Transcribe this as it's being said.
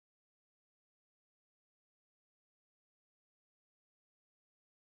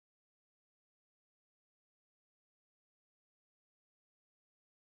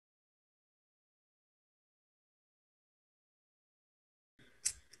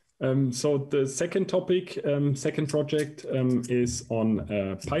So the second topic, second project is on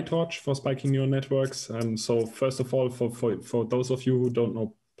PyTorch for spiking neural networks. So first of all, for those of you who don't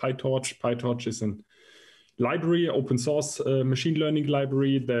know PyTorch, PyTorch is a library, open source machine learning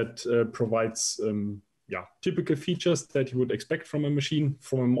library that provides typical features that you would expect from a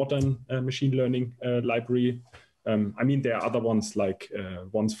modern machine learning library. I mean, there are other ones like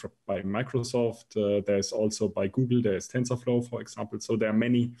ones by Microsoft. There's also by Google. There's TensorFlow, for example. So there are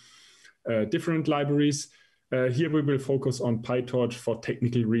many different libraries. Here we will focus on PyTorch for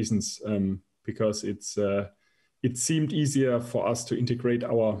technical reasons because it seemed easier for us to integrate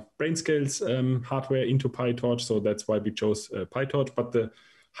our BrainScales hardware into PyTorch. So that's why we chose PyTorch. But the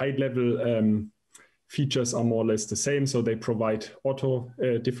high-level features are more or less the same. So they provide auto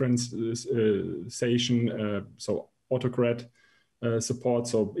differentiation, so autograd support.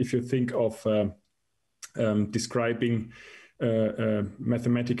 So if you think of describing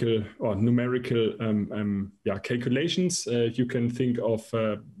mathematical or numerical calculations, you can think of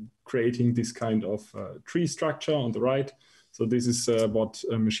creating this kind of tree structure on the right. So this is what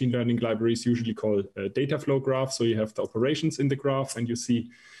machine learning libraries usually call a data flow graph. So you have the operations in the graph, and you see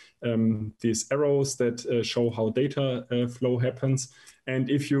these arrows that show how data flow happens. And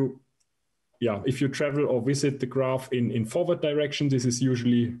if you travel or visit the graph in forward direction, this is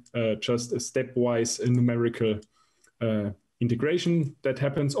usually just a stepwise numerical integration that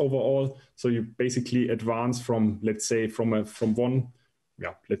happens overall. So you basically advance from, let's say, from one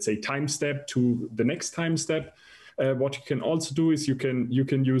time step to the next time step. What you can also do is you can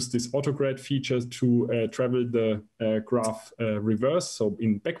use this autograd feature to travel the graph reverse, so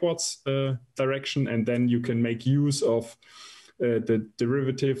in backwards direction, and then you can make use of the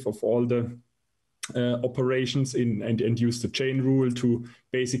derivative of all the operations and use the chain rule to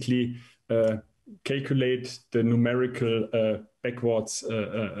basically calculate the numerical backwards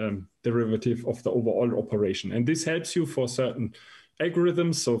derivative of the overall operation. And this helps you for certain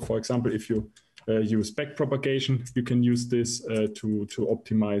algorithms. So, for example, if you use backpropagation, you can use this to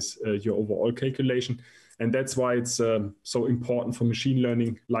optimize your overall calculation. And that's why it's so important for machine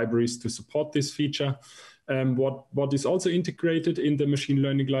learning libraries to support this feature. What is also integrated in the machine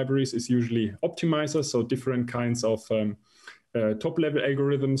learning libraries is usually optimizers, so different kinds of top-level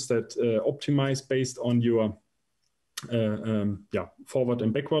algorithms that optimize based on your forward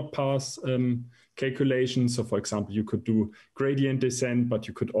and backward pass calculations. So, for example, you could do gradient descent, but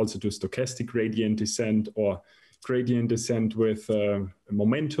you could also do stochastic gradient descent or gradient descent with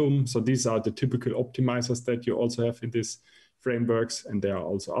momentum. So these are the typical optimizers that you also have in these frameworks, and there are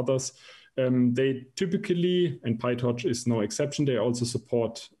also others. They typically, and PyTorch is no exception, they also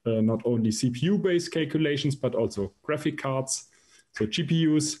support not only CPU-based calculations, but also graphic cards, so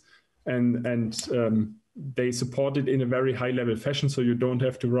GPUs, and they support it in a very high-level fashion, so you don't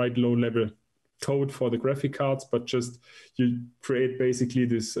have to write low-level code for the graphic cards, but just you create basically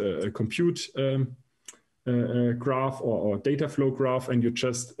this compute graph or data flow graph, and you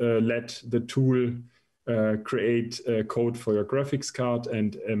just let the tool create code for your graphics card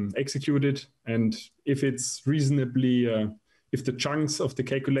and execute it. And if it's reasonably, if the chunks of the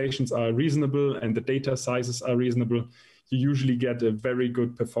calculations are reasonable and the data sizes are reasonable, you usually get a very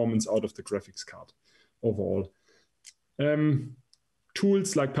good performance out of the graphics card overall.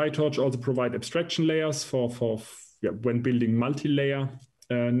 Tools like PyTorch also provide abstraction layers for when building multi-layer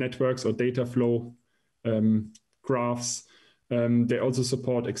networks or data flow graphs. They also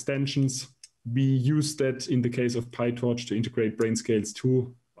support extensions. We use that in the case of PyTorch to integrate BrainScales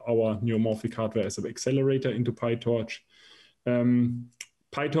 2, our neuromorphic hardware, as an accelerator into PyTorch.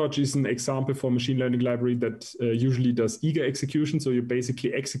 PyTorch is an example for machine learning library that usually does eager execution. So you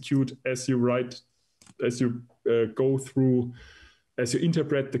basically execute as you write, as you go through, as you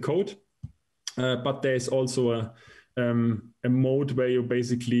interpret the code. But there's also a mode where you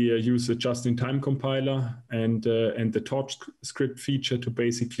basically use a just-in-time compiler and the torch script feature to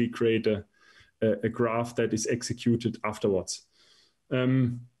basically create a graph that is executed afterwards.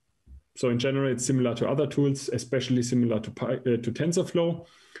 So in general, it's similar to other tools, especially similar to TensorFlow.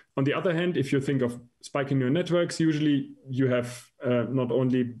 On the other hand, if you think of spiking neural networks, usually you have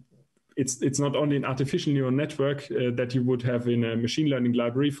it's not only an artificial neural network that you would have in a machine learning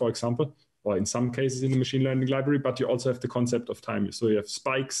library, for example, or in some cases in a machine learning library, but you also have the concept of time. So you have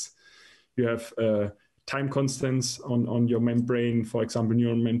spikes, you have time constants on your membrane, for example,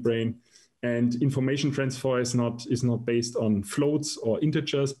 neural membrane. And information transfer is not based on floats or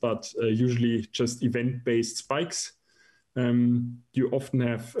integers, but usually just event-based spikes. You often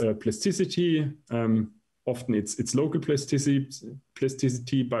have plasticity. Often it's local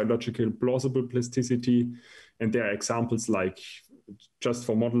plasticity, biological plausible plasticity, and there are examples like just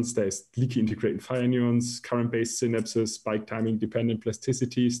for models, there's leaky integrated fire neurons, current-based synapses, spike timing dependent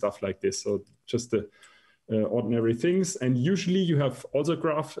plasticity, stuff like this. So just the ordinary things. And usually you have also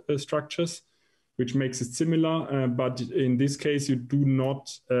graph structures, which makes it similar. But in this case, you do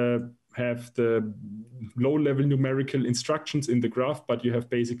not have the low-level numerical instructions in the graph, but you have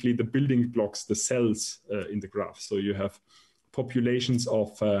basically the building blocks, the cells in the graph. So you have populations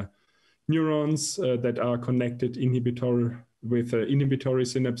of neurons that are connected with inhibitory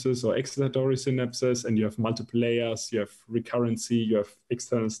synapses or excitatory synapses, and you have multiple layers, you have recurrency, you have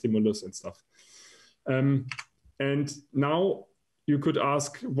external stimulus and stuff. And now you could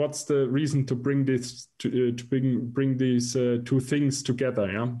ask, what's the reason to bring this bring these two things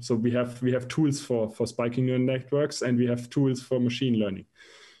together? Yeah. So we have tools for spiking neural networks, and we have tools for machine learning.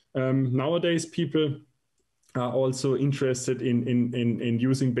 Nowadays, people are also interested in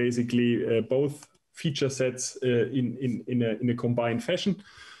using basically both feature sets in a combined fashion.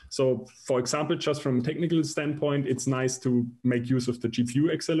 So, for example, just from a technical standpoint, it's nice to make use of the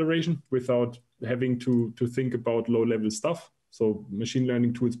GPU acceleration without having to think about low-level stuff. So machine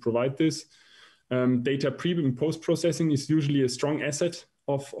learning tools provide this. Data pre- and post-processing is usually a strong asset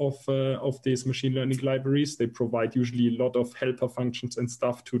of these machine learning libraries. They provide usually a lot of helper functions and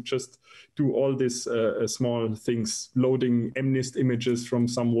stuff to just do all these small things, loading MNIST images from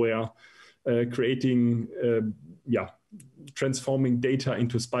somewhere, creating, transforming data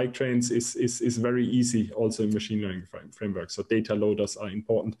into spike trains is very easy also in machine learning frameworks. So data loaders are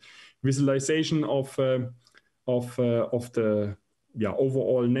important. Visualization of the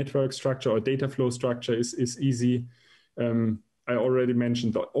overall network structure or data flow structure is easy. I already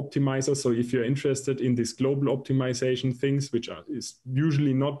mentioned the optimizer. So if you're interested in these global optimization things, which is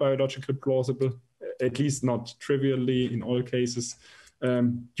usually not biologically plausible, at least not trivially in all cases,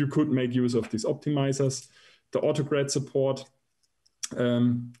 you could make use of these optimizers. The autograd support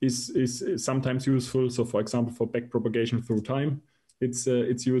is sometimes useful. So for example, for backpropagation through time,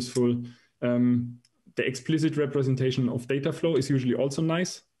 it's useful. The explicit representation of data flow is usually also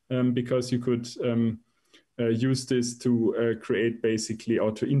nice because you could use this to create basically,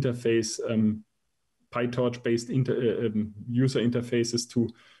 or to interface PyTorch-based user interfaces to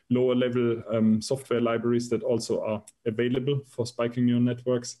lower level software libraries that also are available for spiking neural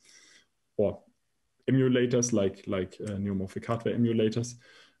networks, or emulators like neuromorphic hardware emulators.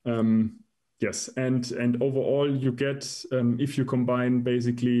 Yes, and overall you get, if you combine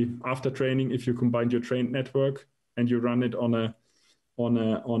basically after training, if you combine your trained network and you run it on a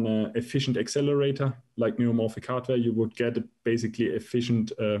efficient accelerator like neuromorphic hardware, you would get basically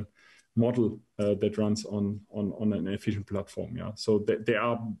efficient model that runs on an efficient platform. Yeah, so there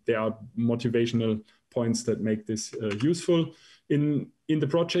are motivational points that make this useful. In the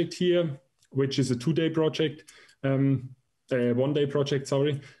project here, which is a 2-day project, 1-day project,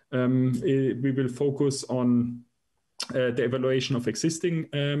 sorry, we will focus on the evaluation of existing,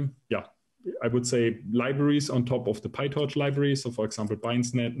 I would say libraries on top of the PyTorch library. So for example,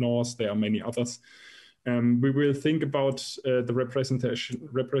 BindsNet, Norse, there are many others. We will think about the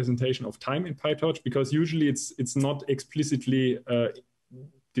representation of time in PyTorch, because usually it's not explicitly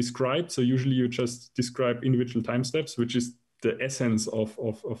described. So usually you just describe individual time steps, which is the essence of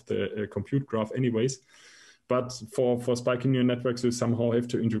the compute graph anyways. But for spiking neural networks, we somehow have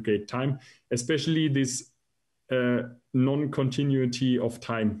to integrate time, especially this non-continuity of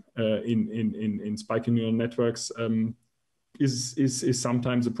time in spiking neural networks is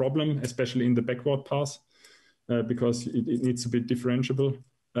sometimes a problem, especially in the backward pass, because it needs to be differentiable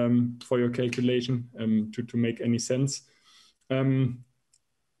for your calculation to make any sense.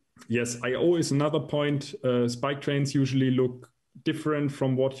 Yes, I/O is another point. Spike trains usually look different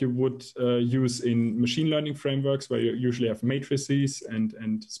from what you would use in machine learning frameworks, where you usually have matrices,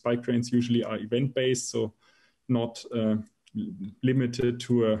 and spike trains usually are event-based, so not limited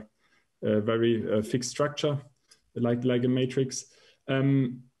to a very fixed structure like a matrix.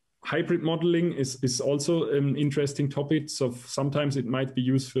 Hybrid modeling is also an interesting topic. So sometimes it might be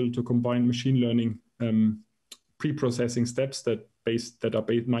useful to combine machine learning pre-processing steps that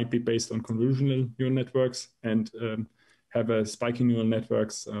might be based on convolutional neural networks and have a spiking neural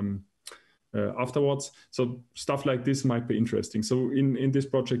networks afterwards. So stuff like this might be interesting. So in this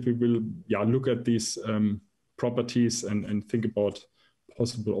project, we will look at these properties and think about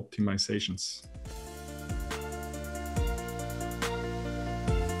possible optimizations.